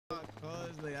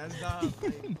like, that's not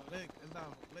flick. That's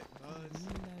not flick, cuz.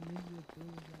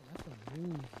 That's a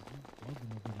move.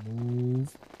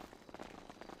 Move.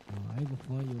 I ain't gonna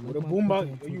fly you. With a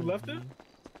boombox, you left it?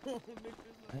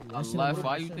 I left.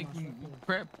 Why you think you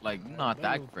crip? Like, you not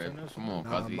that crip. Come on,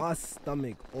 Nah, cuzzy. my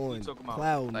stomach on about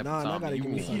cloud like 9. I gotta you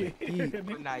give me on. some to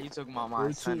eat. Nah, you talking about my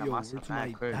Where son to, and yo? my Where son. to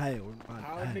my Crip. diet? Where my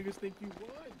How diet? niggas think you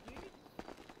won, G?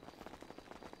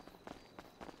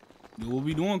 Yo, what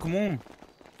we doing? Come on.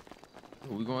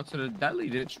 We going to the deli,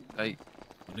 did you? Like,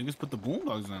 Niggas put the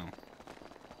boombox down.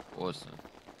 awesome.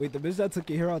 Wait, the bitch that took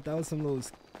your hair out, that was some little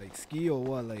like ski or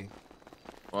what? Like,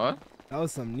 What? that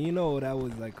was some Nino or that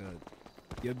was like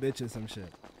your bitch or some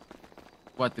shit?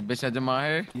 What, the bitch that did my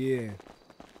hair? Yeah.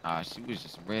 Ah, she was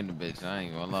just a random bitch. I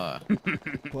ain't gonna lie.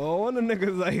 Well, one of the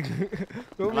niggas like,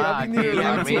 Nah, I be needing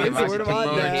I them gave twins. Word of my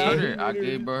dad. I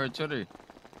gave her Twitter.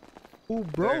 Ooh,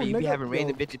 bro, You be nigga, having yo.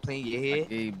 random bitches playing your head.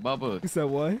 Hey, Bubba. You said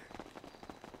what?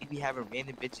 You be having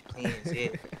random bitches playing his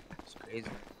head. It's crazy.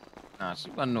 Nah, she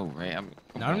wasn't no rant. I mean,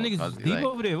 come Nah, them on, niggas cuzzy, is deep like,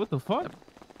 over there. What the fuck?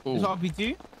 cool. It's all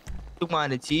PT? Took mine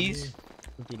the cheese.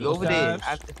 You over there.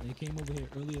 After They came over here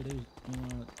earlier. They was,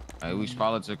 Hey, we was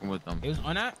politicking with them. it was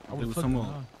on that? I It was was some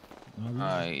fucking.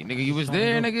 Alright, nigga, you was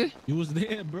there, nigga? You was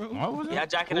there, bro. I was y'all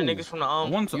jacking the niggas from the I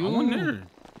went there. You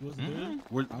was there.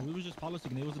 Where- We was just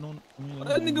politicking. They wasn't on.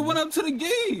 That nigga went up to the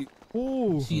gate.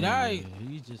 Ooh. See that?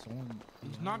 He's just on.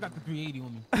 Now I got the 380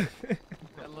 on me.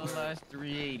 That little last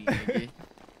 380, nigga.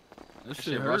 That Shit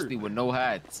shit rusty hurt. with no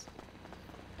hats.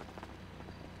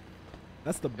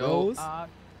 That's the Yo, bros.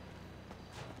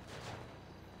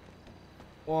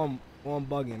 Or I'm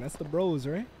bugging. That's the bros,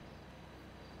 right?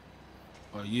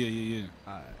 Oh, yeah.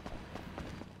 Alright.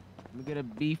 Let me get a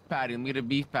beef patty. Let me get a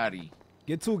beef patty.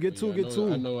 Get two. I know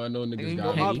Nigga, niggas you got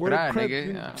gonna hate. pay for Where the that, crib, nigga.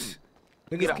 you- Yeah.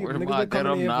 Niggas keep Word of niggas my been dad,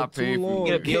 coming I'm in not for too paying for long.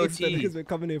 Get a BOT. Niggas been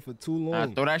coming in for too Nah,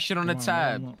 long. throw that shit on the Come on,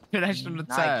 tab. come on. Throw that shit on the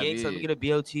Nah, tab. gang, so let me Yeah. get a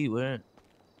BOT. Where?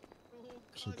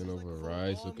 Chicken over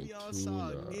rice, looking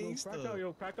tuna.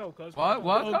 Crack out, cuz. What?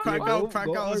 What? Crack What? out, crack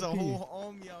Go out is a RP. whole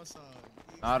army outside.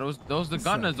 Nah, those the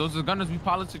gunners. Those the gunners. We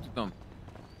politic with them.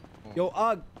 Yo,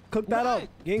 cook that up.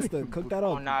 Gangster, cook that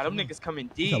Oh, up. nah, them niggas coming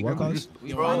deep. We Bro,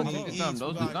 politic with them.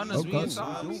 Those the gunners. We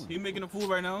inside. He making the food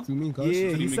right now?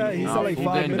 Yeah, he said Nah, like food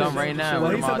 5 getting minutes. done right now. Well,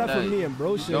 What he said about that for that? me and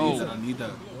bro shit. Yo. He said- I need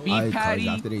that. Beef patty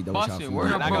busting.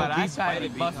 Word up, I bro. got Beef patty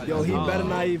ice busting. Yo, he better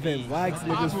not even wax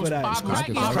niggas for that.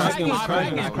 Cracking. Cracking.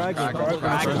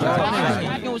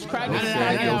 was cracking.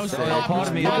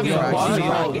 Pardon me. It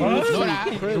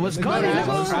was good.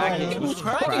 It was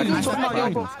cracking.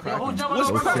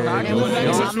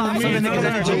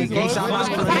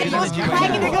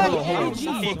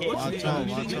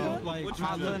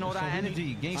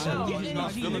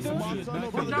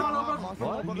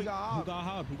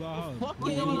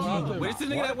 Where's this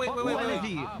nigga that? Wait.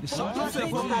 You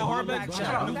said put my hard back. New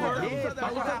word?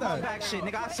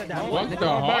 What the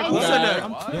hard Who said that?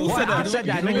 Who said that? I said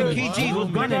that, nigga. PG was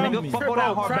gunning, nigga. Fuck all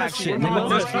that hardback shit, nigga.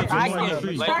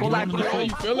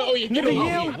 Oh, you get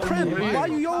Yeah, crib. Why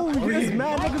you, yo, there's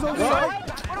mad niggas outside.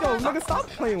 Yo, nigga, stop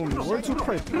playing with me. Word to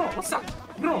crib.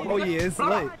 Oh, yeah, it's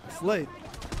late. It's late.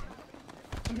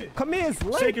 Come here, it's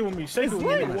late. Shake it with me. Shake it with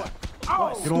me. What?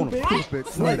 Get on him, stupid.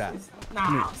 Slay that.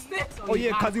 Oh,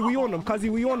 yeah, Kazi, we on them. Kazi,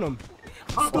 we on them.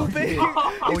 Stupid. He's a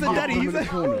daddy. He's a...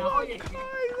 Oh, he's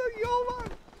like, yo, man.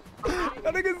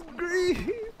 That nigga's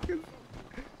green.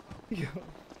 Yo.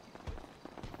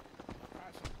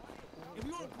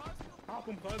 Hop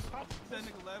him, cuz. That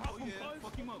nigga left. Oh, yeah.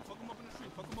 Fuck him up in the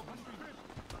street.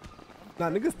 Nah,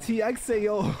 niggas TX say,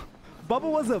 yo, Bubba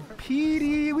was a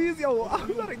PD. We was, yo,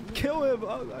 I'm about to kill him.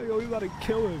 I was like, yo, we about to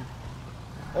kill him.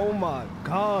 Oh my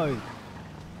God.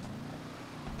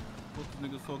 What the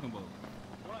niggas talking about?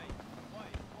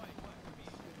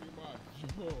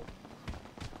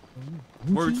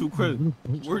 Word too quick.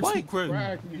 Word too quick.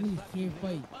 I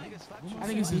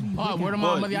think it's his butt. Word of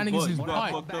my mother, I think it's his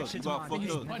butt. You got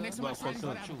fucked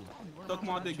up. Suck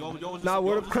my dick, yo. Nah,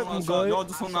 where the crip was going? Y'all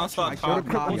just on outside. Where the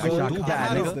crip was going?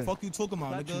 Nigga, fuck you talking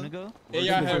about, nigga? Hey,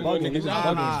 y'all have one niggas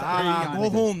out Go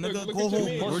home, nigga. Go home.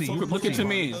 Look at your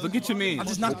mans. Look at your mans. I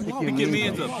just knocked you out. Pick your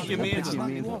mans up. Pick your mans up.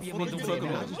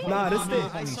 Nah, this thing.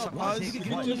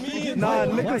 Nah,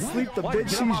 nigga sleep the bitch.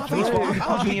 She's dread.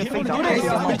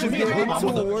 Y'all bitches get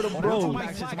into the word of bro.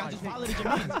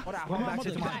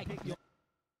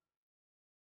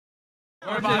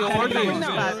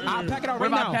 I'll pack it out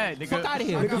right now. Fuck out of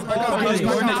here.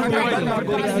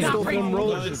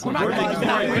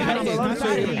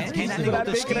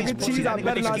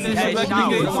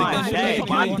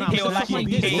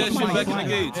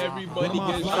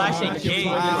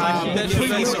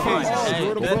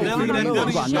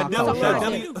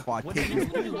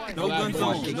 No gun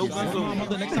zone. No gun zone.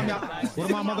 What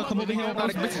my mother come over here and got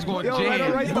bitches going Yo, let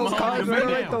her write those cards. Let her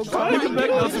write those cards. Why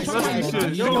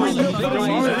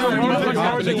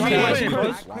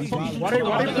they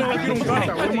feel like you don't got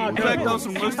that? What am I Back doing? on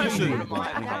some rusty shit.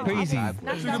 crazy.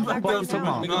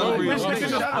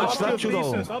 Slapped you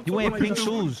though. You ain't pink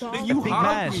shoes. You Big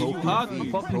hockey. man. You hockey.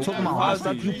 Fuck you talking about? I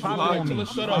stuck you popping on me. You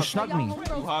snuck me. You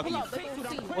hockey.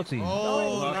 What's he?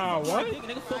 Nah, what?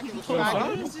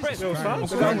 Yo, stop.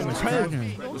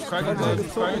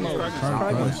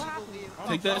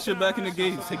 Take that shit back in the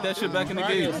gates. Take that shit back in the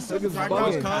gates. Niggas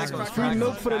bugging. Free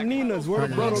milk for the Ninas. Where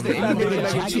the brother get that big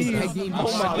like a cheese. Oh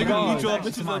my Nigga, god. eat your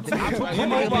bitches up too. Oh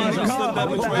my god.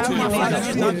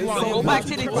 Go back to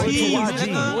the teams,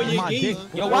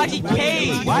 nigga. Yo,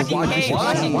 YGK.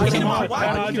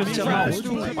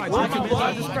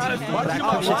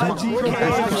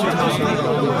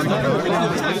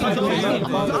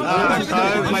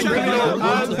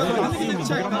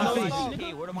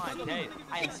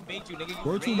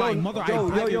 Word to my mother. Yo,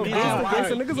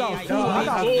 gangsta niggas out food. I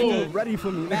got food ready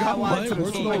for me. Nigga, I went to the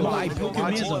store. What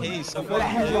the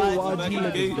hell,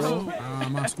 YG, bro?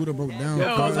 My scooter broke down.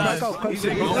 Back out, cut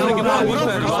shit. Go back in the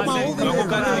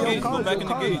gates. Go back in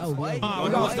the gates.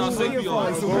 No, it's not safe for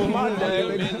y'all. So my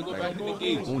dad, Go back in the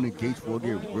gates. On the gates will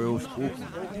get real spooky.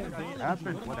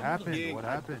 What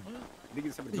happened?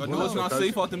 Y'all know it's not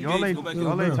safe out them gates. Go back in the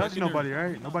Y'all ain't gates. touch nobody,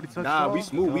 right? Nobody touched Nah, y'all? we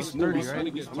smooth, right? Nobody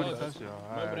touched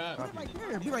y'all.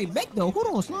 Alright. Be right back though. Hold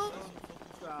on, Slum.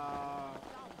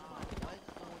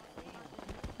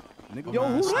 Yo,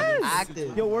 who is?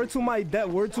 Yo, word to my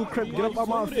dad, word to Crip, get up on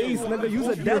my face, nigga, use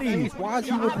a daddy. Why is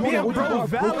he recording? Yeah, bro,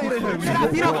 validate him.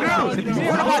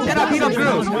 What am I dead? I beat up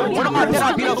girls. What am I dead?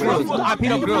 I beat up girls. I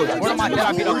beat up girls. What am I dead?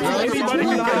 I beat up girls.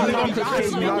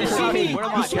 See me? What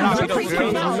am I dead? I beat up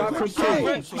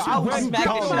girls. I will smack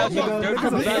the shit out of you.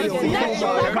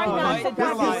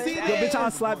 Yo, bitch,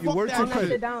 I'll slap you. Word to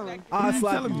Crip. I'll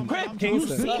slap you.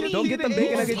 Gangsta. Don't get the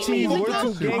bacon, nugget, cheese. Word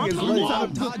to gang is lit. Yo,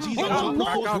 cuz you out.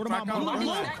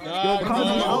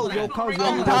 Yo, cuz you out.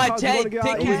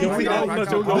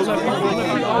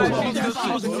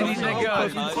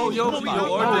 Oh, yo,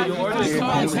 order.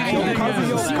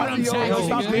 Stop making shit.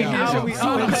 We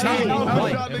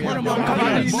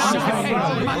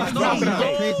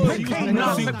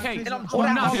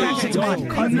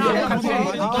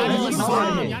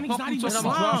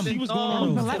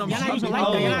out.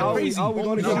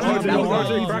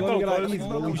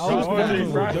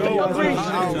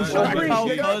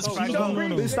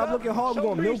 Stop looking hard, we're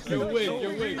gonna milk you.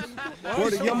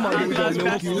 Word of your mother, we're gonna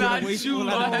milk you.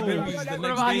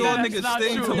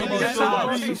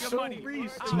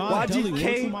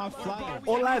 YGK,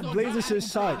 all that blazer shit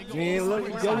shot. Man,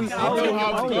 look, yo, we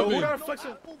out.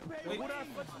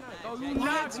 Word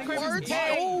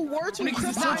to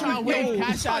Chris. Y'all trying to wait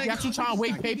cash out. Y'all trying to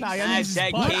wait PayPal. Y'all need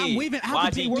to I'm waving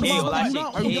out the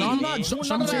I'm not.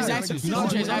 Show me Jay's actions. Show me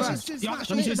Jay's actions.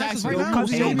 Show me Jay's actions. Yo,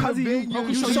 cuz you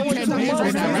show it to me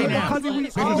right now. Cuz we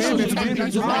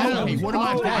What am I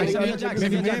back? Shut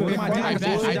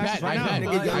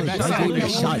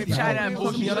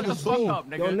the fuck up,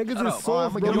 nigga. Yo, niggas is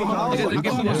soft, bro.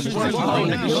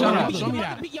 Shut up. Show me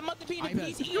that.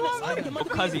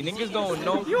 Cuzzy, niggas don't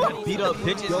know beat up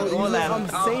bitches and all that. I'm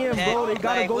saying, bro, they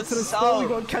gotta go to the store. We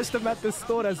gonna catch them at the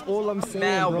store. That's all I'm saying,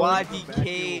 man, bro.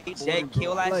 YDK, Jack,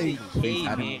 all that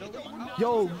shit, man.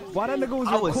 Yo, why that nigga was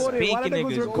recorded? Why that nigga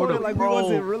was recorded like we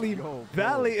wasn't really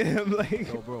validating him? Like,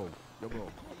 Yo, bro.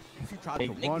 If you try to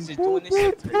run, Niggas is doing this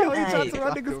shit yo, he tried to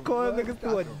run niggas calling niggas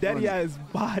through a daddy ass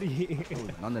body.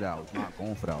 none of that. I was not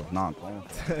going for that. I was not going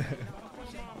for that.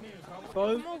 We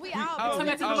out. Cuz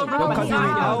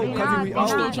we out.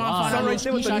 Son right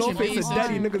there with the no face of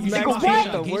daddy niggas max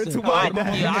them. Word to my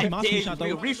dad. Yeah, I did. Word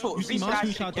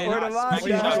of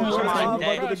my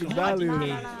dad.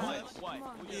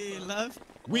 Left.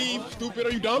 Weave, stupid, are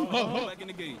you dumb?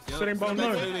 Sitting bone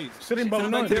none. Sitting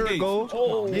bone none. There it go.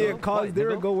 Yeah, cuz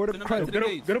there it go. Where the crap? Get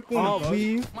up. Oh,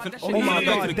 weave. Oh my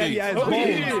god, daddy ass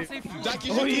bones.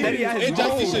 Daddy ass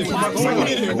bones.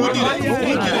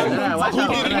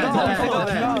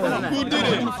 Who did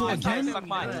it?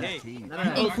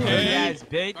 Ass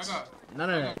bitch. None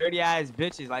of that. Dirty ass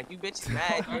bitches. Like, you bitches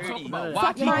mad dirty. Shut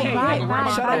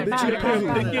up, bitch. You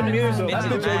pay Think your meals up. That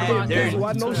bitch ain't dirty.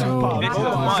 Why no she pop? Bitches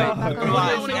Oh,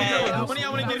 mud. When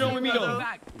y'all wanna get it on with me though?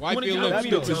 Wipe your lips,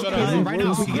 bitch. Shut up. Right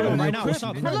now, we get it right now. What's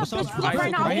up? What's up?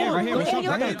 Right here. What's up?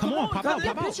 Right here. Come on, pop out.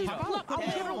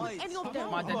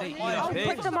 I'll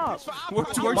pick them up.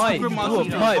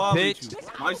 Mud, bitch.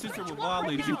 My sister will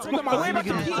violate you. So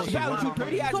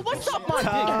what's up, my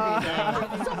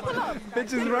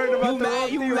Bitches right about the wrong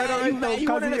thing right now.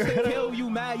 You wanted us to kill. You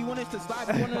mad? You wanted us to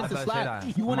slide. You wanted us to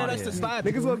slide. You wanted us to slide.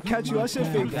 Niggas gonna catch you. I should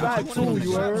think fat too.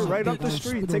 You heard? Right up the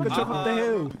street. Take a trip up the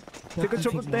hill. Take a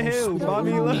trip up the hill.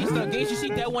 Mommy, look. She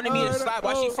dead wanted me to slide.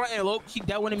 Why she fronting, look? She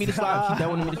dead wanted me to slide. She dead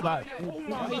wanted me to slide.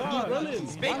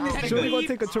 Sure, we gonna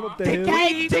take a trip up the hill.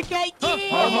 TK,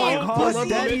 Oh my God,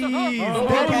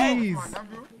 daddies.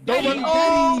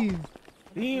 Daddies.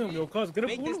 Damn, yo, cuz, get a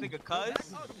Make this nigga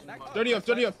cuz.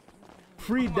 30 up.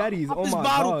 Free daddies. Oh my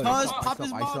Bottle, God. cuz. Pop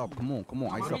his Ice bottle. up. Come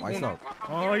on. Ice up.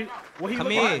 Oh, what he Come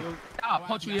look here. like? I'll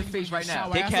punch you in your face right now.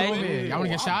 Dickhead. Y'all wanna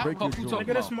get shot? Break your Fuck you jaw. talking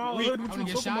Nigga, that about? small hood, what you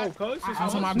talking about, cuz?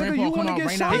 I'm my Nigga, grandpa. you Come wanna on, get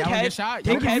right shot? now. Y'all wanna get shot?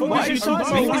 Dickhead, You wanna what? get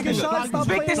shot? You wanna get shot? Stop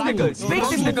Spank this playing. nigga. Spank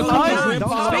this nigga, cuz.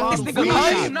 Spank this nigga,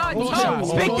 cuz.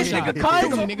 Spank this nigga,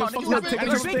 cuz.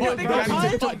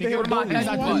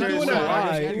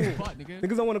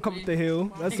 Niggas don't want to come up the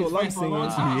hill. That's all I'm saying.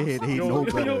 Yeah, they know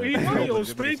better. Yo,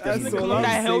 speak That's this all nigga. What the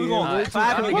I'm hell we saying. gonna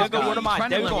clap nigga? Go, what am I?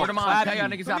 They Adrenaline. gonna What am I? clap Tell y'all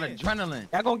you. niggas out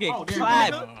adrenaline. Y'all gonna get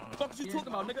clapped. Fuck you talking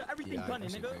about, nigga? Everything done,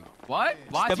 nigga. What?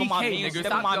 Step on my YGK, man, nigga. step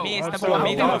on Stop my though. man, step Yo, on my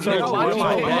man. yo, Nigga, yo, watch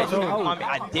my yo, dad. yo,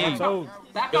 I dare you. So,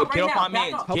 Yo, get off my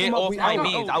man. Get him up, off we my out.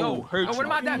 man. I will hurt What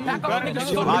am I you. that? Back up,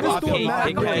 nigga. Yo, Watch niggas my doing page,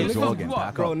 mad.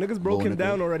 dickhead. Bro, niggas broke him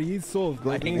down already. He's soft,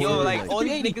 bro. Yo, like, all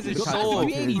these niggas is soft.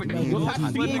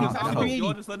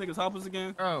 Y'all just let niggas hop us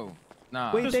again? Bro,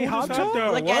 nah. Wait, they hop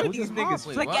y'all? Look What? at these niggas.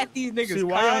 Wait, Look what? at these niggas. see,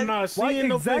 why y'all not Why seeing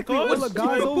the exactly all the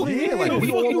guys over here? Like,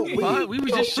 we all What? We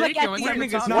was just Look shaking. at We these weren't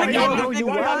niggas. talking Nah, Look about at yo, these you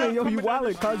niggas. wildin', yo, you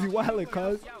wildin', cuz. Look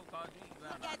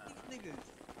at these niggas.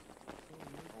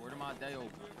 Where my day over?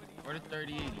 Where the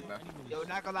 3080, bro? Yo,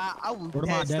 not gonna lie, I will Where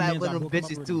my dead dead slap mans one at, of them bro?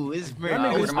 bitches too. It's That very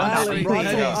nigga's where my wildin', daddy bro.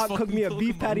 is. I cooked me a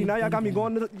beef patty. Now y'all got me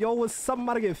going to, yo, what's something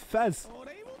about to get fest?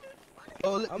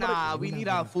 Oh, look, nah, we need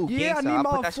our food. Yeah, I Gangsta. need I'll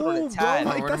put my that shit on the food, bro. tab.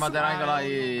 Like, Where my dad? I ain't gonna lie.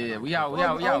 Yeah. We out.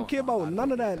 I don't care about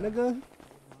none of that, nigga.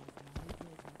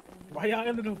 Why y'all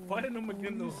ended up fighting them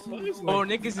again though? Oh,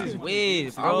 niggas is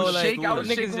weird, I bro. was Like, shaking. I was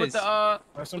shaking with the That's what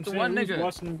I'm with the saying. one We was nigga.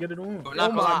 watching them get it on. Not Oh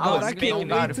gonna my lie, God, I was can't speaking.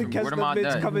 got wait it to from catch word the of my bitch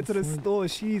dad. coming to the store.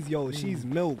 She's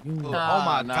milk. Oh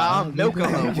my god, I'm milking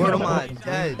her. Word of my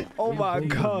dad. Oh my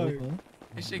God.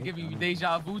 This shit give you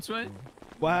deja vu, twin.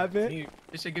 What happened?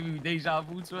 This shit give you deja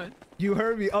vu, twin. You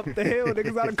heard me up the hill.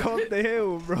 Niggas gotta come up the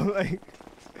hill, bro. Like,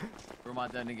 Where my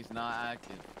dad niggas not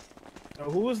active.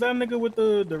 Who was that nigga with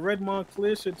the Rehdn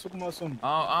clear shit talking about something?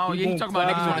 Oh, yeah, he talking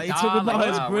about niggas with He the talking dog, about like,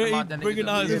 his nah, grave, where my dad bringing niggas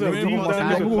out his is. grave. Yeah,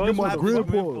 I'm gonna get my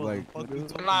grandpa. Like,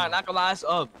 Nah, not gonna lie, it's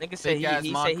up. Nigga said Fake ass he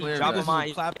said he Montclair, dropping bitch.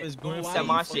 my Clap his he said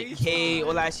my shit K,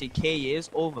 all that shit K, yeah, it's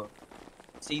over.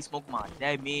 See, he smoke my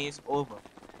dead man, it's over.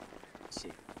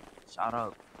 Shit, shout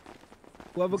out.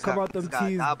 whoever This come guy- out them this guy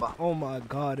tees. Daba. Oh my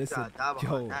God, it's a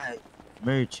yo.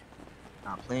 Merch,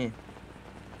 not playing.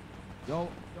 Yo,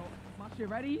 my shit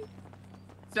ready?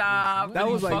 Stop. That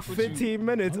was like 15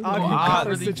 minutes. I got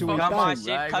a situation. got my Damn.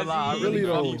 shit, cuz Really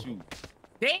though.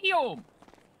 Damn.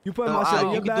 You put my shit in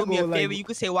You your can bag do me a or favor, like? you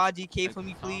can say YGK for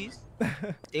me, please.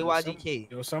 Say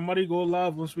YGK. Yo, somebody go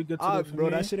live once we get to the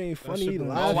Bro, that shit ain't funny. shit don't-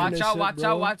 Live Oh, and watch shit, out, watch bro.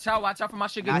 out, watch out, watch out for my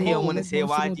shit I getting hear moved. wanna say Yeah,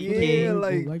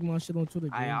 YGK. like my shit on Twitter.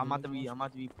 I'm about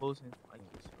to be posting like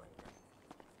this right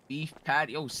Beef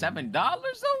patty. Oh, $7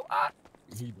 though?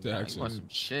 He You taxing. want some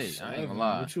shit. I ain't gonna now.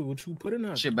 lie. What you put in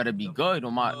that? Shit better be good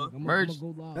on my merch.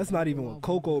 that's not even with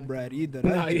cocoa bread either.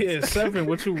 Nah, That yeah, 7.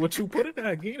 What you put in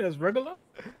that again? That's regular.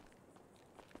 You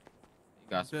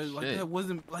got some Like shit. that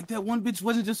wasn't like that one bitch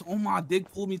wasn't just on my dick,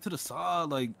 pulled me to the side.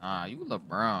 Like, Nah, you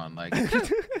LeBron. Like,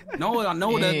 no, I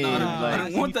know that. damn, I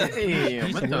didn't want that.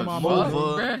 Damn, what the fuck, Mova.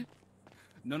 bruh?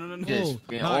 No. Just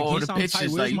all the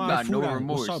pictures, like, you got no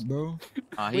remorse. What's up, bro?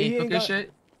 He Wait, ain't cooking got-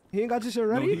 shit? He ain't got your shit No,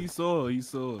 ready? he saw.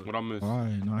 What I missed?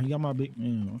 Alright, nah, he got my big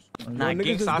man. Nah, Yo, niggas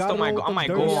Gangsta, just I got still might on go. I with might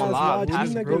them go dirty on ass live. YG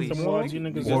That's niggas, really Some bro. YG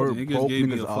niggas. Or Niggas broke gave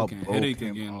me a niggas up, fucking broke headache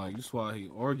him. again. Like, that's why he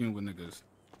arguing with niggas.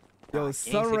 Yo, Gangsta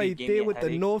son right gave me there a with the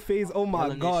headache. North Face. Oh my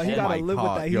Feeling God, this he shit. gotta Oh my live with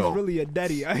God, that. He's yo. really a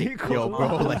daddy. I ain't Yo, cool.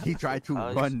 bro, like he tried to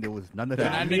run. There was none of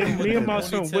that. Me and my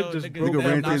son with this Nigga bro.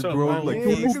 ran to his bro, like, Yeah,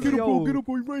 niggas, yo.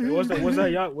 Was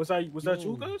that y'all? Was that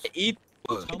you guys?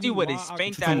 50 would have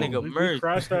spanked that nigga merch.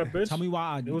 Crashed that bitch. Tell me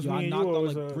why It was I me and knocked you. out It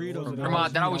was like 3 of those.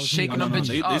 Then I was shaking them bitches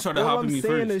They started All helping I'm me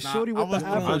saying first. is shorty with the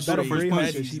afro better braid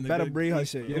her shit. She better braid her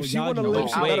shit. If she wanna live,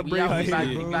 she better braid her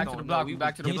shit. We back to the block. We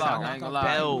back to the block. I ain't gonna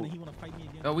lie.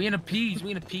 Yo, we in the peas.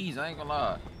 We in the peas. I ain't gonna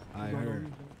lie. I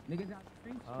heard. Niggas got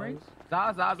springs.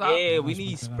 Zah. Yeah, we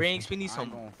need springs. We need I some.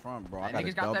 ain't going front, bro.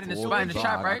 Niggas got that in the spot in the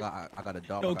shop, right? I got a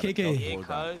dog. Yo, KK. Yeah,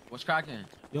 cuz. What's cracking?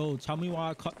 Yo, tell me why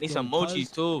I cut. Need some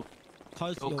mochis too.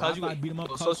 Cuz, Yo, yo, cuz, I gotta beat him up.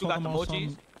 yo, Cuz, Sauce, you got talking the about mochis?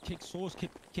 some kick sauce,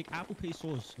 kick apple paste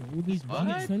sauce.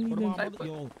 What?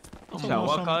 Yo, I'm sorry,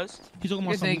 what, cuz? he talking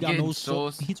about Niggas something we ain't got no getting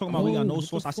sauce. sauce. He talking about we got no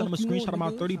sauce. I sent him a screenshot of my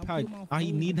 30 pack.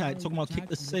 He need that. Talking about kick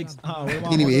the 6.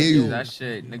 Can't even hear you. That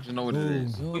shit. Niggas know what it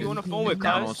is. Who you on the phone with,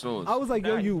 Down on cuz? sauce. I was like,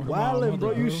 yo, you wildin',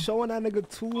 bro. You showing that nigga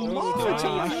too much.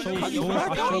 I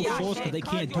show sauce because they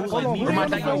can't do it Hold like on, me. where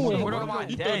am I going? What am I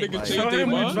dead?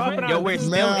 Yo, Yo, we're still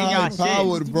Man, in high y'all shit.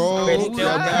 powered, bro. We're still in Y'all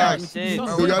y'all back. shit.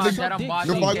 So y'all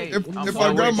niggas- if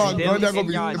I grab my gun, y'all gonna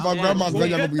be. If I grab my gun, y'all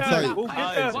gonna be tight.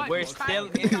 Cuz, we're still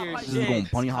in your This is going shit.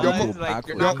 funny how Yo, I go Cuz, like, back.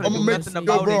 you're Yo, not I'm gonna gonna do make. nothing Yo,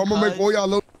 about bro, it, I'm gonna make cuz. all y'all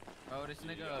look. Bro, this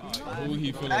nigga. Who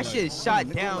he feeling That like? shit shot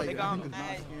down, nigga. I'm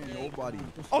mad. Nobody.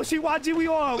 Oh, she YG, we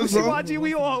on. She YG,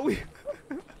 we on. We.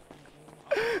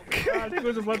 I think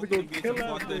was about to go kill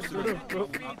that bitch, bro.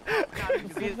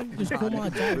 Just pull my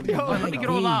jacket. Let me get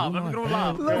on live.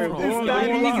 Look, it's not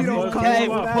easy though. Hey, Cuz.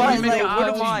 but It's like, not what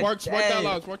easy. am I? Spark that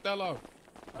loud. Spark that loud.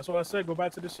 That's what I said. Go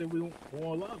back to this shit. We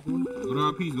on live, dude. Go to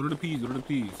our peas. Go to the peas. Go to the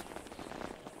peas.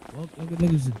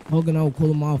 Niggas bugging out,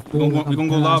 calling my phone. We gonna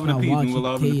go live in the peas. We gonna go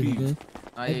live in the peas.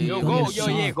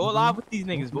 Yo, go live with these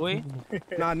niggas, boy.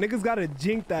 Nah, niggas gotta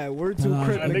jink that. Word too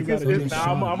crip. I'm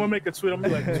gonna make a tweet. I'm gonna be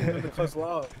like, this nigga cuss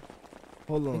loud.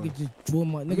 Hold on. Nigga just draw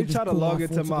my. Let Nigga me just try to pull log my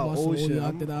into phone, my took my old soul, shit.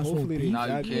 after that, so Hopefully big. they Nah,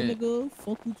 you can't. Nigga,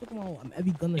 fuck you talking about? I'm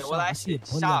every gunner Yeah, shot. well, I that see a shit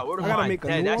gun shot. Where I the gotta one make a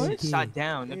dead? new That one? shit shot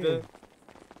down, nigga.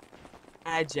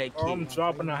 Magic I'm kid.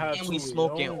 dropping a hat And we too,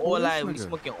 smoking yo. all that. We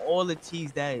smoking all the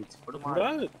teas that. For the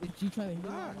What? She trying to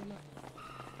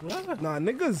What? Nah,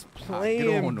 niggas Get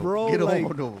playing, on, bro. Get Like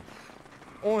on, though.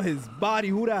 on his body.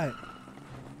 Who that?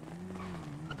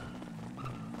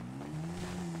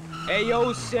 Hey,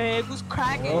 yo, Sig, who's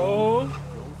cracking? Oh.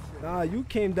 Nah, you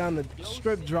came down the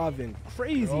strip driving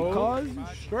crazy, Oh. cuz. You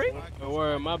straight? Don't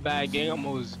worry, my bad, gang. I'm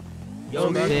almost.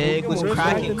 Yo, Sig, who's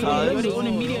cracking, They cuz? on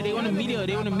the media. They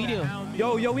on the media.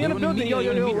 Yo, we in the building.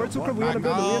 Yo, we're too crip. We in the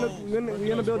building. We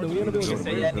in the building. We in the building.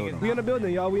 Say that nigga. We in the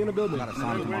building, y'all. We in the building. I gotta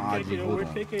sign in my IG. Hold Where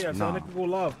on. KK at? So Nah. nigga go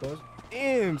live, cuz.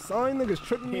 Damn, son, niggas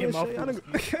tripping me and Came shit. out Y'all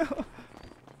niggas-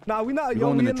 Nah, we not. You Yo,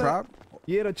 going we in the trap?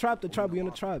 Yeah, the trap. We in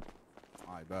the trap.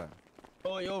 Alright, bet.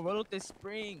 Oh, yo, roll up the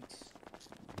springs.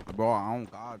 Bro, I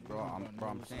don't God, bro.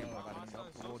 I'm saying I gotta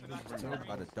dump towards this ring. I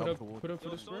gotta dump towards. Put up for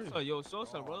the spring. Yo,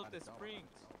 Sosa, roll up the springs.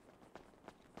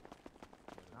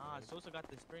 Nah, Sosa got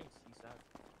the springs, he said.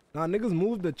 Nah, niggas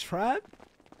moved the trap.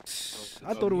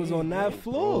 I thought it was on that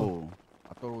floor. Bro,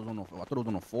 I thought it was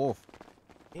on the fourth.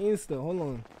 Insta, hold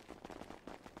on.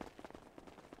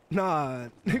 Nah,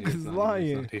 niggas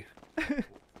lying.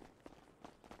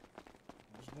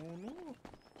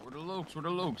 Where the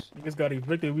looks? Niggas got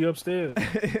evicted. We upstairs.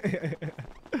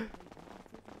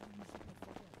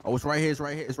 Oh, it's right here. It's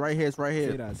right here.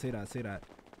 Say that.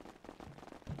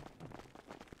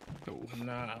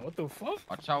 Nah, what the fuck?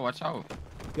 Watch out.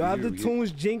 Yo, have the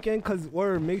tunes jinking, cause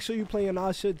word, make sure you playing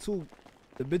our shit too.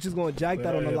 The bitch is gonna jack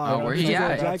that on the live. Where he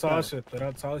at? Play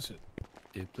that tall shit.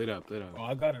 Yeah, play that. Oh,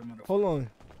 I got it, motherfucker. Hold on.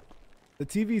 The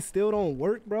TV still don't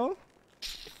work, bro.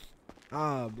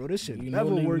 Ah, bro, this shit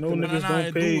never worked. You know niggas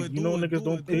don't pay. You know niggas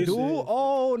don't pay. Dude,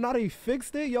 oh, now they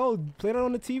fixed it. Yo, play that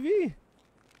on the TV.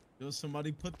 Yo,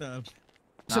 somebody put that.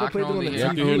 Should have played it on the I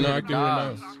can hear TV.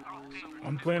 now.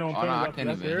 I'm playing on. Oh, no, I can't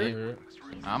even hear.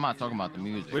 I'm not talking about the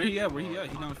music. Where he at? He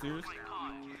downstairs.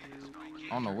 I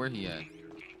don't know where he at.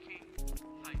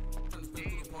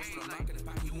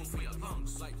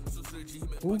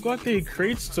 Who got their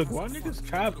crates took? Why niggas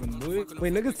capping, boy?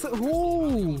 Wait, niggas took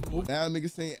who? Now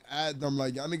niggas saying add them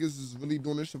like y'all niggas is really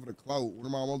doing this shit for the clout. What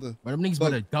am I on the? But them niggas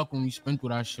better duck when we spin through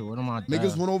that shit. What am I?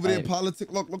 Niggas went over there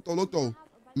politic. Look though.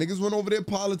 Niggas went over there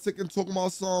politicking, talking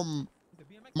about some.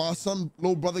 My son,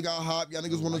 little brother got hot. Y'all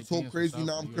niggas want to talk crazy.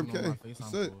 Now I'm Crip K.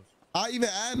 That's it. I even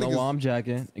add niggas. No, I'm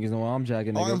jacking. Niggas know why I'm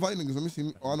jacking. Oh, I invite niggas. Let me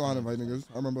see. Oh, I know how to invite niggas.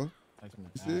 I remember. You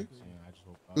see?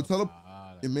 So tell him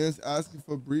your man's asking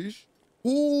for breach.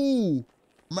 Ooh,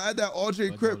 I'm at that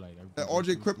RJ Crip. That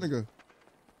RJ Crip nigga.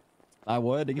 I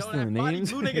what? Niggas still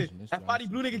names? That body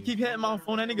blue nigga keep hitting my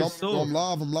phone. That nigga so. I'm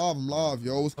live.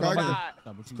 Yo, what's cracking?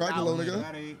 What's cracking, little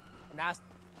nigga?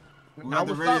 Not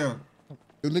the radio.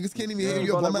 Yo, niggas can't even hear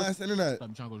your bum ass internet.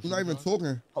 You're not even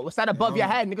talking. Oh, what's that above your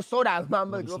head, nigga? Slow down, my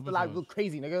mother. Go like look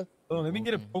crazy, nigga. Oh, let me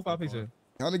get a profile picture.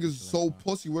 Y'all niggas so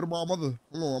pussy. Where my mother?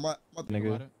 Hold on, my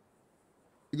Nigga.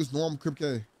 niggas know I'm Crip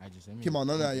K. Came on,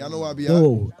 none of that. Y'all know where I be at.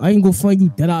 Yo, I ain't gonna find you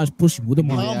dead ass pussy. What am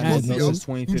I? How I'm pussy, yo?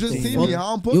 You just see me.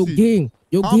 How I'm pussy? Yo, gang.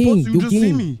 Yo, How I'm gang. pussy? You Yo, just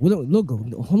see me. gang. Look,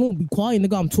 hold on. Be quiet,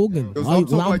 nigga. I'm talking. Yo,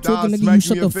 When I'm like talking, that, nigga, you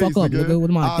shut the fuck up, nigga. What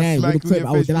am I, I'll dad? What a smack you in crip? your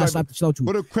I would face. dead ass Like, slap the shit out you.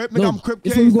 What a crip, nigga? Look, I'm Crip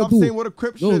this K. what we gonna Stop do. saying what a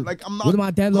crip Yo, shit. Like, I'm not. What am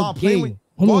I, dad? Look, playing with. gang.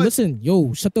 Hold on, What? listen.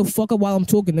 Yo, shut the fuck up while I'm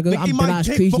talking, nigga. I'm dead ass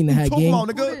crazy in the head,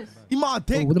 gang. He my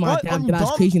dick. What am I, dad? I'm dead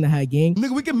ass crazy in the head, gang.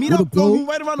 Nigga, we can meet up, bro. You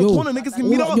right around the corner. Niggas can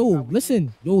meet up. Yo,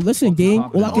 listen. Yo, listen, gang.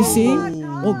 All I can say.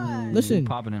 Oh, listen.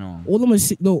 Popping it on. All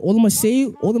I'ma say,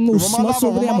 all them little sluts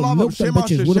over there, I'ma milk them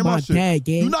bitches. What am I, dad,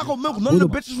 gang? You not gonna milk none of the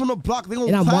bitches from the block. They And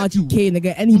gonna I'm tag you. YGK,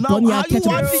 nigga. Any bunny I catch,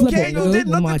 I'm flip You it, nigga. did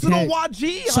What am I, nothing to no dad?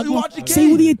 YG. How you YGK?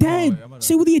 Say what he dad.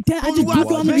 Say what he dad. I just broke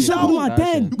y'all niggas up with my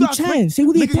dad. You chance. Say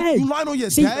what he dad. You lying on your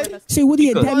dad? Say what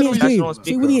he dad man's grave.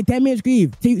 Say what he dad man's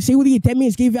grave. Say what he dad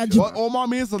man's grave. I just. All my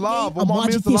men's alive. All I'm my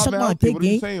men's YGK. alive Suck and my healthy. dick, What are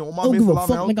you gang. saying? All my Don't men's give a alive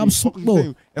fuck, and nigga. healthy. I'm sick,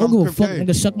 bro. Don't give a fuck,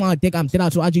 nigga. Suck my dick. I'm dead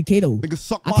out to YGK though. Nigga,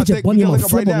 suck I my catch a dick. bunny, We I'ma can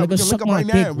flip link him, up nigga. right Suck now. my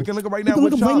dick. We can link up right We now. can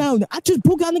link With up right shots. now. I just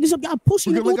broke y'all niggas up. Y'all pussy,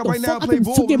 We nigga. can link What up the right now. fuck? I Play can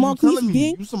ball. suck your What mouth, you telling crazy, me?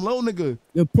 gang. You some little nigga.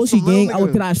 Your pussy, some little gang. I would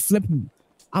nigga. dead ass flip you.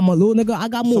 I'm a little nigga. I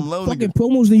got more Some little fucking nigga.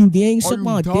 promos than you, gang. Are Suck you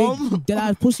my dumb? dick. Dead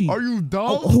ass pussy. Are you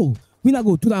dumb? Oh, we not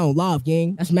gonna do that on live,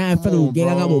 gang. That's mad Come federal, on, gang.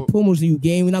 I got more bro. promos than you,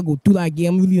 gang. We not gonna do that, gang.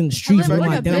 I'm really in the streets. What am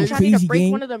I, dead? I'm crazy,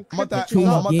 gang. I'm about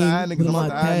to add niggas. I'm about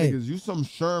to add niggas. You some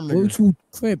sherm Go niggas. to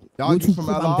crib. Y'all Go you to from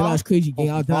crib. I'm LR? dead ass crazy, gang.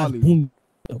 Oh, I'll dead ass Folli. boom.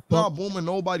 Not booming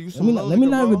nobody. You some little Let me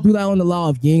nigga, not bro. even do that on the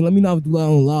live, gang. Let me not do that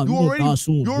on the live. You gonna already- die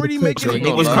soon. you With a already crib. making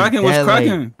it. What's cracking? What's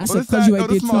cracking? I said cuz you right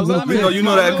there too. You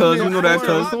know that, cuz. You know that, cuz.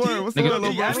 What's the word? What's the word,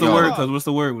 little bro? What's the word, cuz? What's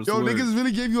the word? What's the Yo, word? niggas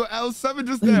really gave you an L7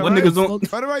 just there, What right? niggas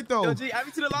don't? Right though.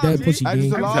 Dead pussy, I just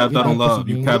gang. allowed- Capped out on love.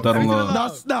 You capped out on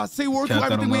love. Nah, say word to Capped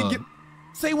out everything on we ain't love. give.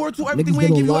 Say word to everything Niggas we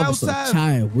ain't get give you on live as a L7.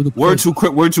 child. With a Word crib.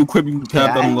 too quick. You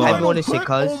capped out on I love. want this shit,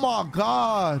 cuz. Oh my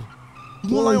god. You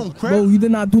gonna lie on crib? Bro, you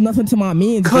did not do nothing to my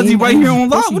man. Cuz he right here on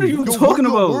live. What are you talking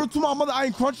about? Word to my mother, I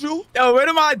ain't crunch you. Yo, where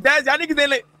am I, dads? Y'all niggas ain't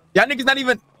like, y'all niggas not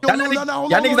even, y'all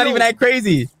niggas not even that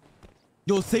crazy.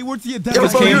 Yo, say word to your dad.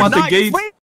 Just came out the gate.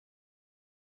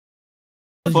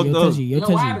 Fucked up.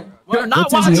 You're not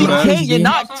Tizzy, YGK. You're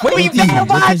not crazy.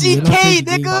 YGK,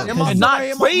 nigga. And my You're son not right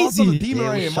here, my son crazy. the demon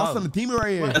right here. My son the demon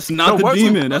right here. That's not the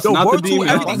demon. That's not the demon.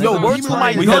 Yo, word to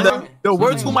my We had gun. that. Yo,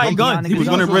 word to my gun. He was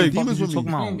gonna break.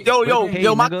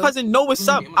 Yo, my cousin know what's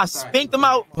up. I spanked him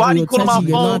out. Body called him out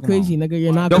You're phone. not crazy, nigga.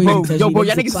 You're not Yo, crazy. bro,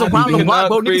 y'all niggas is around the block,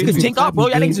 bro. Niggas can chink up, bro.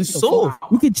 Y'all niggas is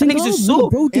soft. We can chink Niggas up. is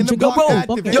soft. Bro, we can chink up.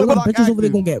 All the bitches over there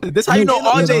gonna get. This how you know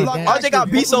RJ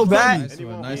got beat so bad.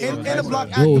 In the block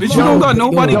Bitch, you don't got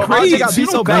nobody Yo, crazy. RJ got beat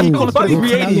so bad. He called for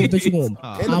 380.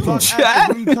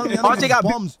 RJ got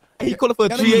beat. He called for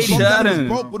 380.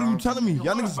 What are you telling me?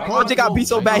 Y'all niggas RJ got beat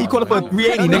so bad. He called for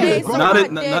 380,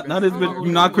 nigga. Not as bitch.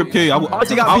 You not Crip K. I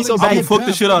RJ got beat so bad. will fuck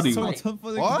the shit out of you.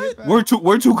 What?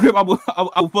 Word too Crip. I will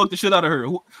fuck the shit out of her.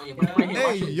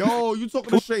 Hey, yo, you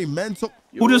talking to straight men?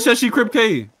 Who just said she Crip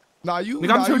K? Nah, you. Nigga,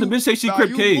 I'm sure the bitch say she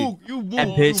Crip K. You move. That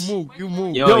bitch. You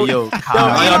move. Yo.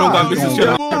 Now y'all don't got bitches shit.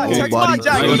 Check my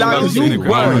jacket.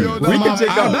 We can check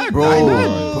out.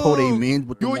 Bro, they means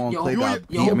what the one play got.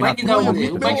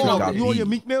 You on your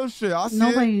Meek Mill shit. I see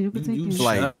Nobody, it. you can take it.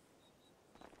 Like,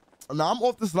 Nah, I'm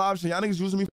off this live shit. Y'all niggas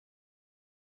using me.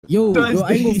 Yo, I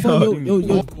ain't gonna fuck.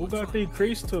 Yo. Who got the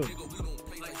crease to?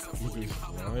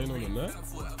 I ain't on the net.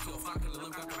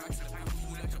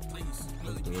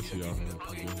 Let's see y'all.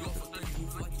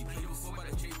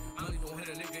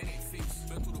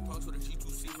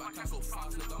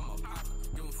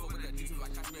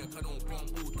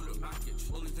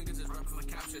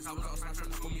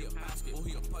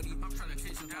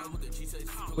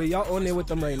 Wait, y'all on there with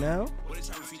them right now? What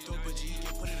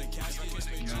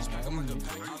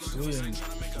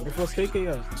the fuck KK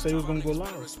at? Say he was gonna go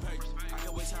live.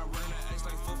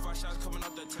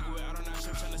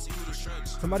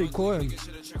 Somebody call him.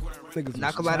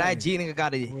 Not gonna lie, that G nigga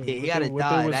gotta, he gotta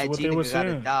die. That G nigga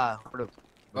gotta die.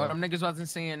 Bro, them niggas wasn't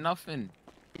saying nothing.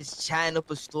 It's chatting up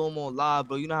a storm on live,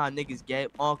 bro. You know how niggas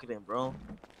get marketing, bro.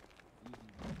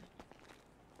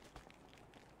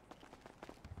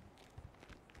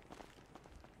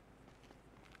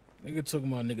 Nigga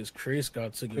talking about niggas Chris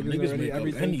got took it. Niggas Niggas already make up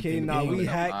everything anything. Nah, we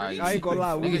hacked. I ain't gonna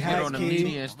lie, we hacked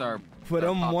K. For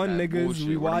them one niggas,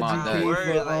 we YGK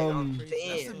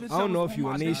for I don't know if you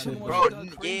a nation, bro.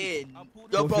 Yeah,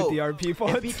 yo, bro. 50 RP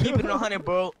for if he keep it 100,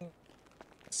 bro.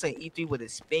 Say E3 would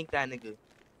have spanked that nigga.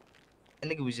 That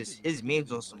nigga was just his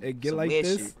memes on some. It get some like weird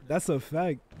this. shit. That's a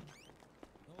fact.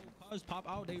 Cuz pop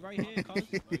out, they right here, cuz.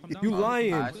 You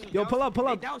lying. Yo, pull up.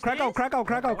 Crack out.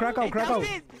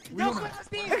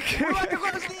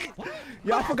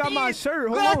 Yo, I forgot my shirt.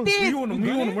 Hold on. You on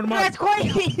him. What am I? That's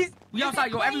crazy. We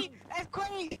outside, yo. That's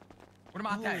crazy. What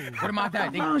am I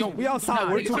that? Yo, We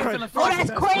outside. We're too crib. Oh,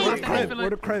 that's crazy. We're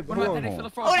the crib. Hold on.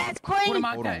 Oh, that's crazy. What am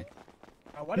I that?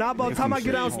 Nah, by the time I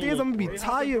get downstairs, I'm gonna be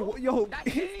tired. Yo.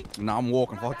 Nah, I'm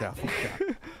walking. Fuck that.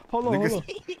 Hold on.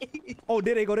 Oh,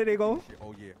 there they go.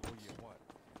 Oh yeah.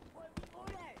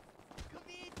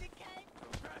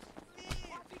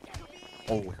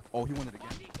 What? Oh, he won it again.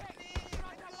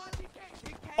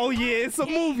 Oh yeah, it's a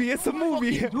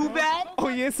movie. Too bad. Oh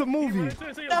yeah, it's a movie. Look,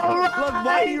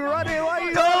 Why you running?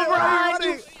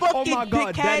 Oh my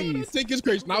God, daddies. Take his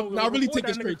crazy. Now really take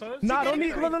his crazy. Nah, don't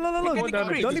need. Look.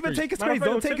 Don't even take his crazy.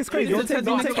 Don't take his crazy. Don't take him.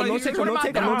 Leave that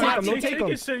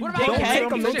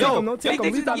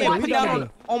nigga.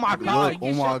 Oh my God.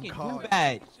 Oh my Too God.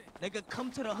 bad. Nigga, come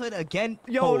to the hood again.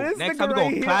 Yo, this next nigga time we right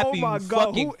gonna here. clap Oh you. my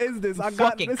God, who is this? I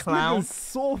got fucking this clown. nigga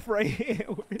soft right here.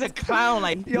 He's a clown,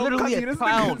 like Yo, literally Cuzzy, a this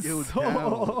clown. nigga's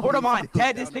soft. What am I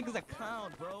dead? This nigga's a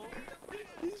clown, bro.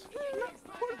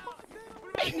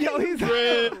 Yo, he's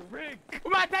Red.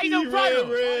 What about Days and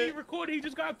Brother? He recorded. He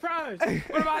just got prized.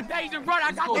 What about Days and Brother?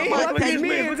 I got He the up his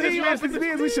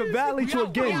mans. We should validate you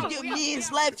again. Your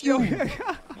man's left you.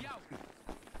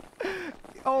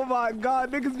 Oh my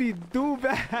God, niggas be do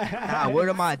bad. Nah, word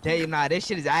of my day, nah, this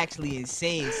shit is actually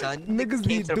insane, son. Niggas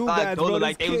be came to the do block bad, bro.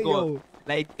 like they was going,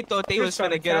 like they thought they was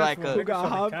finna get like We a. got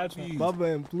Hop,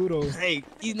 Bubba, and Pluto. Hey,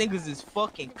 these niggas is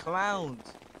fucking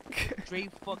clowns.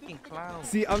 Straight fucking clowns.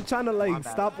 See, I'm trying to like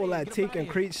stop all that take and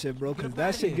crate shit, bro, cause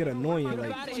that shit get annoying.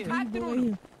 Like,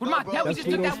 That's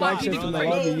Pluto's faction from the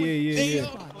lobby. Yeah.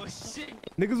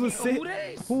 Niggas was sick.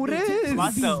 Who this?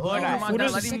 Let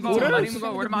him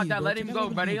go. What about that? Let him go,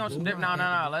 buddy. On some dip.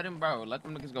 Nah. Let him, bro. Let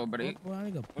them niggas go, buddy.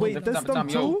 Wait, that's them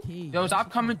too? Yo,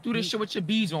 stop coming through this shit with your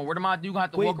bees on. What am I do? You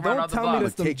got to Wait, walk around don't other tell me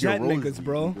blocks. that's them jet niggas,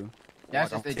 bro. That's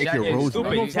just the Take jet your niggas. roses.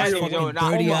 Stupid. Jet niggas, yo, nah,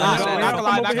 Oh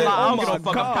my not gonna lie. I don't give no fuck.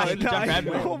 I'm God, crashing the Jeff for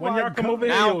everyone. When y'all come over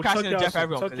here, Now yo, I'm crashing tuck the Jeff for y'all-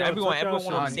 everyone. tuck Cause y'all- everyone tuck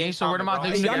y'all on the shit. same So what time. am I bro.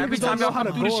 doing? y'all Every niggas don't time know y'all how come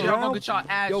to through this go shit, I'm around. gonna get y'all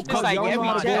ass. Yo, whooped. It's like y'all know every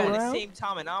how to jet go at the around? same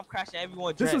time, and now I'm crashing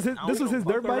everyone. This was his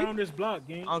dirt Fuck around bike. this block,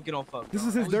 gang. I don't get no fuck. This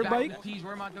is his dirt bike.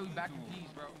 Where am I doing? Back in peas,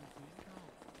 bro.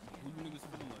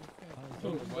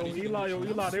 Yo,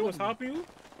 Eli, they was hopping you?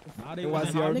 Nah, they Yo,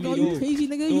 wasn't YCRB, hard. Nigga, you crazy,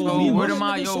 nigga? You Yo, know Yo, you where know am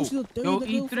I? nigga, Yo, social 30, yo,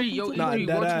 nigga, E3, yo, Nah, E3.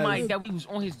 dead What's my ass. that we was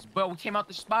on his, bro? We came out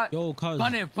the spot. Yo, cuz.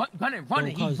 Running. He Yo, running. cuz, Nigga,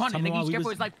 tell he's me scared why for we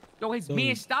his like, yo, his Yo.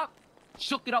 man stopped,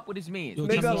 shook it up with his man. Yo,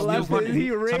 Nigga tell me left why it. He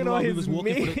ran tell me why on we his was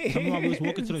walking man. tell me why we was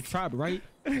walking to the trap, right?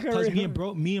 Cause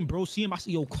me and bro see him. I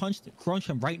said, yo, crunch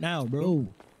him right now, bro.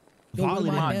 Yo,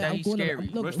 Violate my him. bad. I'm going to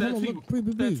look. What's Hold that on, tweet? look, pre.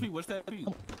 What's that tweet?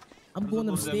 I'm going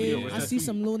upstairs. I see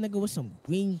some little nigga with some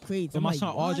green crates. Yo, I'm my like,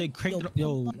 son RJ cranked it.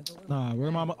 Yo, nah, where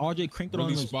my RJ cranked it on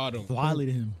Really him. spot him.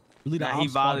 Violated him. Really, Nah, he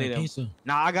violated him.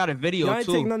 Nah, I got a video Y'all ain't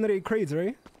take too. none of their crates,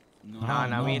 right?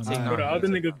 Nah, we ain't taking Bro, the none. other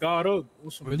nigga got up.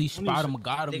 Really spot him,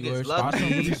 got him. Niggas Word. love Spot him,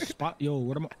 me. really spot. Yo,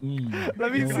 what am I?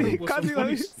 Let me see. Cuzzy, let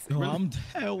me see. Yo, I'm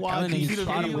dead. Why? Telling you,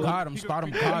 Spot him, got him. Spot him,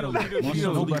 got him.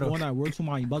 No better. One that works for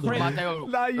my brother.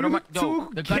 Nah, you too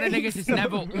The gunner niggas is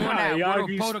never on that. y'all Word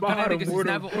be of the spot gunner him, niggas is word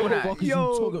never of on that.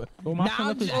 Yo, Yo, my son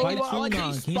left his bike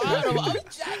too,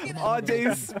 nah.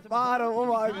 RJ spot him. Oh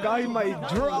my God, he might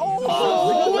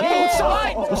drop.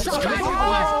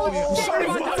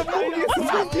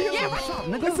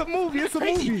 It's a movie. It's a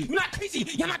movie. You're not crazy.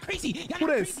 You're not crazy. Who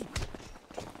this?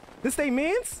 This they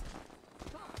mans?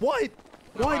 What?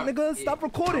 What, nigga? Stop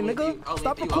recording, nigga.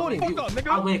 Stop recording.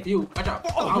 I'm waiting for you.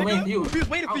 I'm waiting for you. We was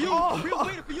waiting for you. We was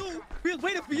waiting for you. We was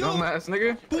waiting for you. Dumbass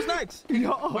nigga. Who's next?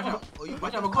 Watch out.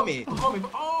 Watch out. Come in.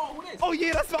 Oh, who this? Oh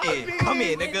yeah, that's my Hey, man. come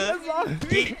here, nigga. That's my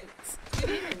man.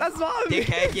 That's my man.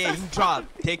 Dickhead, yeah, you drop.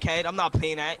 Dickhead, I'm not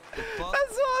paying that. The fuck?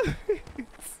 That's my man.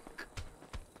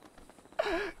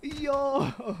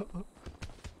 Yo.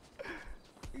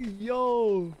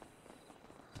 Yo.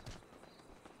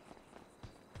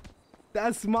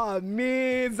 That's my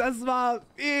mans. That's my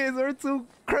mans. We're too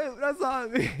crap. That's my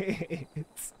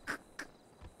mans.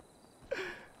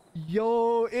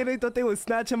 Yo, it ain't thought they was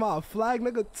snatching my flag,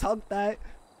 nigga. Tuck that.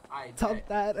 Tuck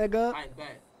that, nigga.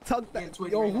 Tuck that.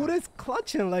 Yo, who this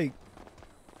clutching like?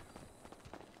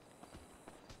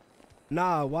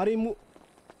 Nah, why they move?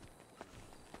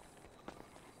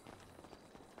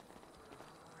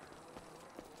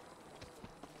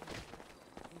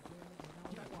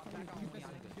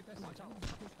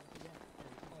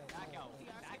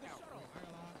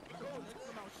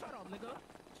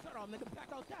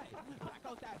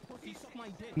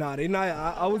 Nah, they not.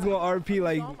 I was gonna RP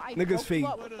like niggas fake.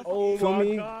 Feel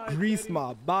me? Greased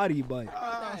my body, but.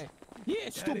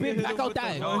 Yeah, stupid. Back out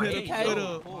that. Okay.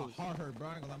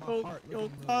 Yo,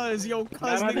 cuz,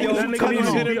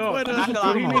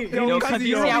 nigga. Yo, cuz,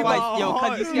 you see how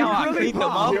I cleaned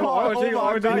them up? You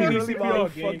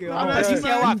see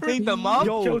how I cleaned them up?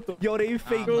 Yo, they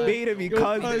fake baited me, cuz.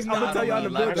 I'm gonna tell you on the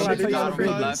build. I'm gonna tell you on the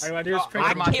build.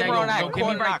 I came on that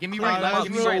corner. Give me right, left.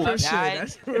 Give me right, left.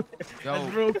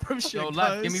 That's real prim shit. Yo,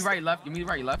 left. Give me right, left. Give me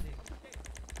right, left.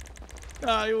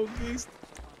 Nah, yo, beast.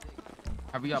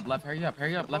 Hurry up, left. Hurry up.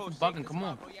 Left is bugging. Come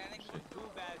on. Where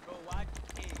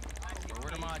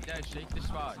am I dead? Shake the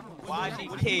spot.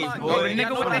 YGK, Yo, the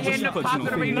nigga with the hand in the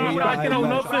pocket already know what I did.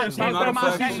 What am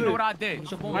I saying? You know what I did.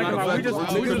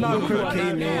 Niggas not Crip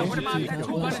K, man.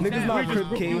 Niggas not Crip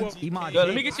K. Yo,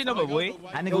 let me get your number, boy.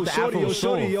 Yo,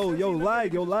 shorty, yo,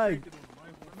 lag.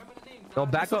 Yo,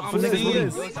 back up for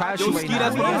niggas really crashing right now.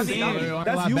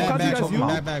 That's you, cuz that's you.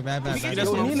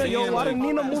 Yo, Nina, yo, why did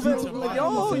Nina move it? Like,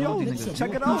 yo,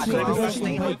 check it out.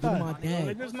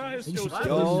 Niggas not his skill.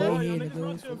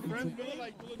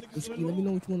 Let me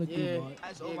know what you wanna do.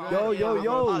 Yo.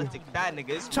 That nigga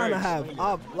is Trying to have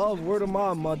love, word of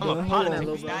my mother. Hold on. that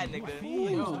nigga.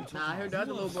 Nah, I heard the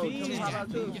other little bro.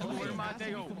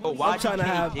 I'm trying to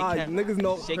have niggas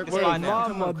know word of my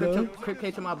mother. Crip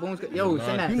K to my bones. Yo,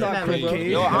 send that. You not Crip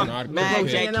K. Yo, I'm mad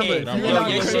JK. Yo,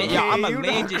 your shit. Yo, I'm a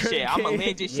major shit. I'm a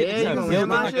major shit. I'm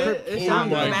mad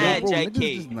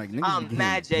JK. I'm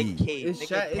mad JK.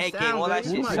 Nigga, all that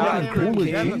shit.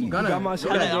 Got my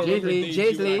shit.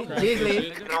 Jaisley.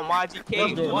 I'm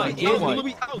YGK. What?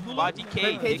 YGK.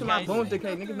 Crip K to my bones,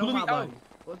 niggas know my body.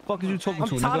 What the fuck is you talking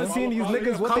to, I'm tired of nigga? seeing these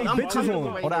niggas what they bitches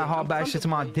on. All that hardback shit to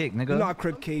my dick, nigga. You not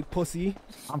Crip K, pussy.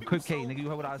 I'm Crip K, nigga. You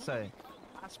heard what I say?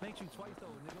 I spanked you twice though,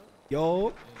 nigga.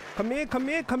 Yo, come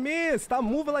here. Stop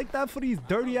moving like that for these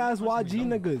dirty ass YG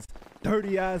niggas.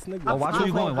 Dirty ass niggas. Oh, watch where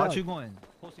you going. Watch you going.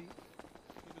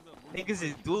 Niggas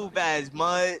is do-bags,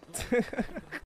 mud.